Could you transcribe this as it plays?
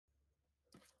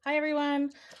Hi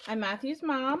everyone, I'm Matthew's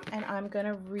mom and I'm going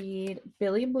to read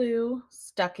Billy Blue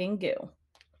Stuck in Goo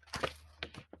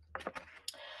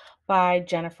by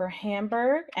Jennifer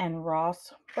Hamburg and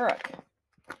Ross Burke.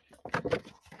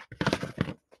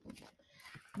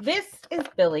 This is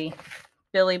Billy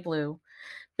Blue.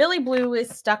 Billy Blue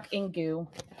is stuck in goo.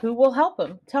 Who will help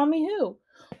him? Tell me who.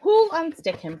 Who'll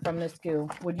unstick him from this goo?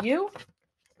 Would you?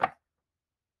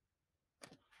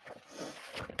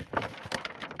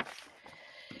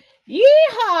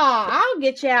 Yeehaw! I'll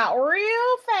get you out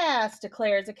real fast,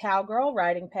 declares a cowgirl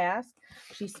riding past.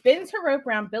 She spins her rope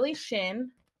around Billy's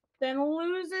shin, then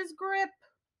loses grip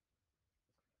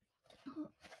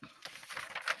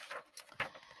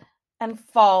and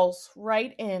falls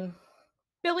right in.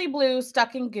 Billy Blue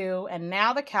stuck in goo, and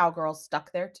now the cowgirl's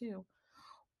stuck there too.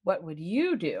 What would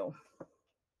you do?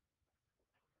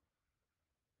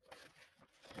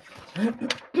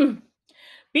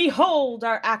 Behold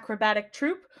our acrobatic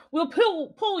troupe. We'll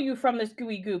pull you from this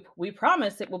gooey goop. We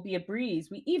promise it will be a breeze.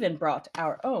 We even brought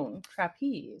our own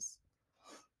trapeze.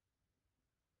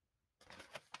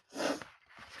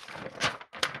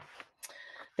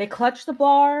 They clutch the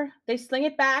bar, they sling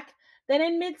it back, then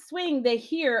in mid-swing they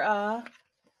hear a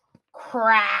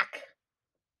crack.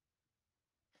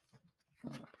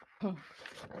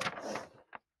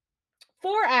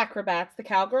 Four acrobats, the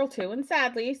cowgirl too, and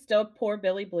sadly, still poor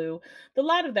Billy Blue. The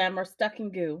lot of them are stuck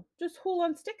in goo. Just who'll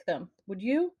unstick them? Would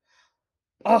you?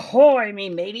 Ahoy, me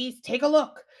mateys, take a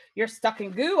look. You're stuck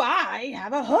in goo, I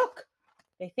have a hook.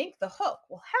 They think the hook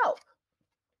will help.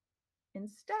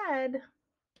 Instead,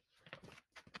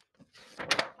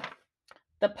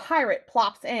 the pirate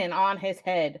plops in on his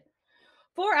head.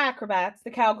 Four acrobats, the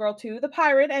cowgirl too, the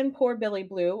pirate, and poor Billy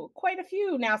Blue. Quite a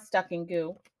few now stuck in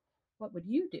goo. What would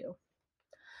you do?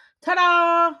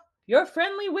 Ta-da! Your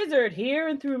friendly wizard here,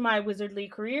 and through my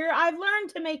wizardly career, I've learned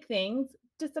to make things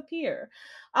disappear.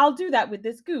 I'll do that with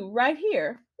this goo right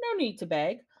here. No need to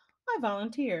beg. I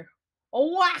volunteer. A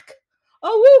whack! A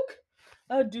whook!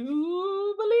 A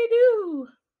doobly-doo!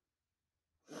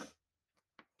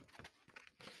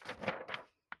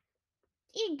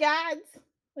 Egods!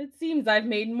 It seems I've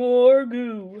made more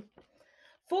goo.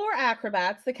 Four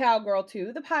acrobats, the cowgirl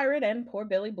too, the pirate, and poor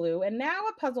Billy Blue, and now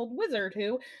a puzzled wizard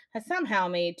who has somehow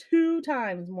made 2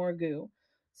 times more goo.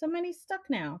 So many stuck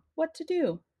now. What to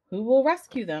do? Who will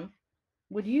rescue them?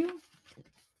 Would you?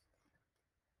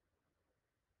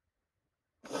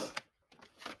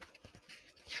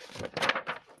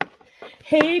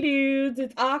 Hey dudes,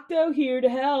 it's Octo here to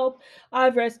help.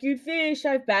 I've rescued fish,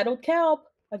 I've battled kelp.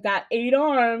 I've got 8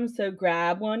 arms, so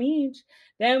grab one each.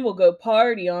 Then we'll go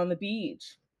party on the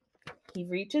beach. He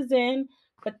reaches in,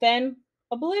 but then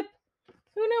a blip.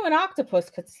 Who knew an octopus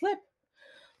could slip?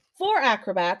 4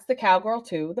 acrobats, the cowgirl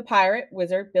too, the pirate,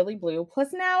 wizard, Billy Blue,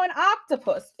 plus now an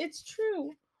octopus. It's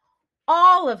true.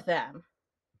 All of them.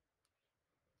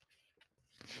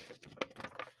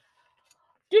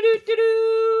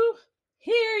 Do-do-do-do!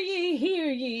 Hear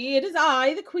ye, it is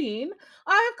I, the queen.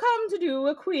 I have come to do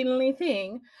a queenly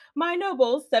thing. My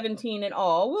nobles, 17 in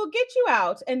all, will get you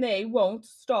out, and they won't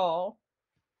stall.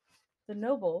 The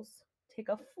nobles take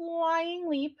a flying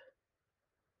leap,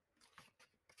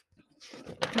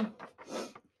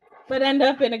 but end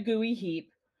up in a gooey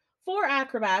heap. 4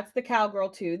 acrobats, the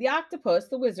cowgirl too, the octopus,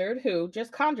 the wizard, who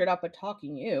just conjured up a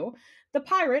talking you, the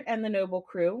pirate, and the noble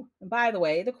crew. And by the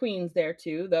way, the queen's there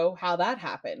too, though how that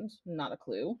happened, not a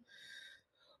clue.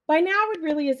 By now, it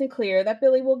really isn't clear that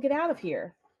Billy will get out of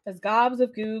here. As gobs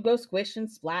of goo go squish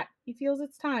and splat, he feels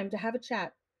it's time to have a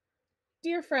chat.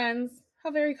 Dear friends, how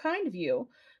very kind of you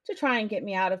to try and get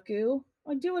me out of goo.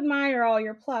 I do admire all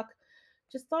your pluck.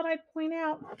 Just thought I'd point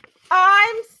out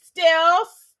I'm still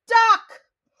stuck.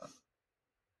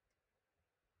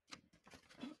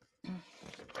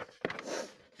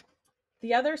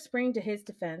 The others spring to his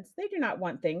defense. They do not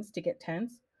want things to get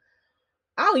tense.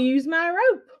 I'll use my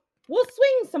rope. We'll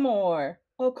swing some more.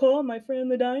 I'll call my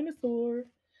friend the dinosaur.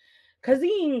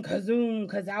 Kazim, kazoom,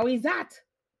 kazowie zat.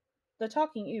 The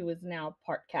talking ewe is now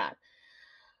part cat.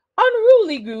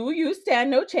 Unruly goo, you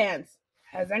stand no chance.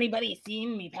 Has anybody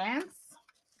seen me pants?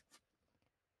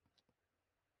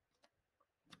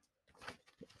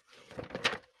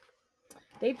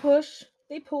 They push,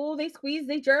 they pull, they squeeze,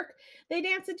 they jerk, they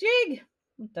dance a jig.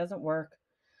 It doesn't work.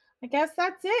 I guess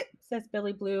that's it, says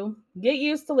Billy Blue. Get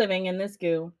used to living in this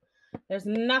goo. There's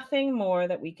nothing more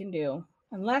that we can do.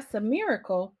 Unless a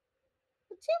miracle.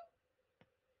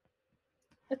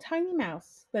 A tiny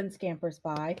mouse then scampers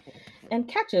by and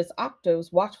catches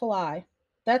Octo's watchful eye.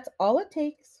 That's all it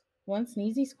takes. One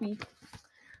sneezy squeak.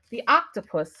 The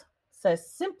octopus says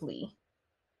simply,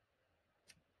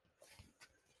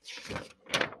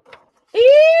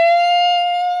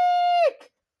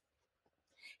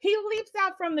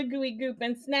 from the gooey goop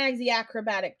and snags the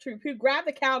acrobatic troupe, who grab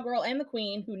the cowgirl and the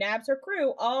queen, who nabs her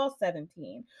crew, all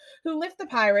 17, who lift the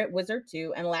pirate, wizard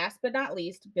too, and last but not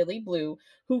least, Billy Blue,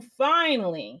 who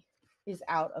finally is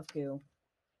out of goo.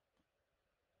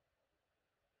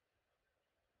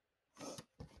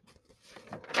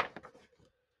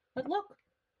 But look,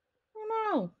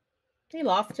 oh no, he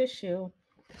lost his shoe.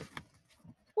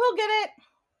 We'll get it.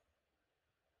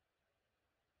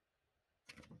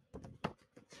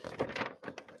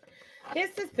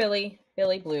 This is Billy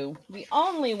Blue, the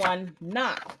only one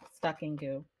not stuck in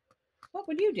goo. What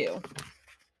would you do?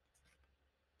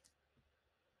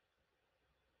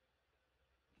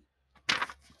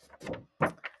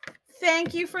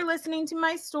 Thank you for listening to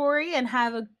my story and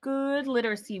have a good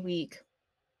literacy week.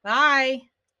 Bye.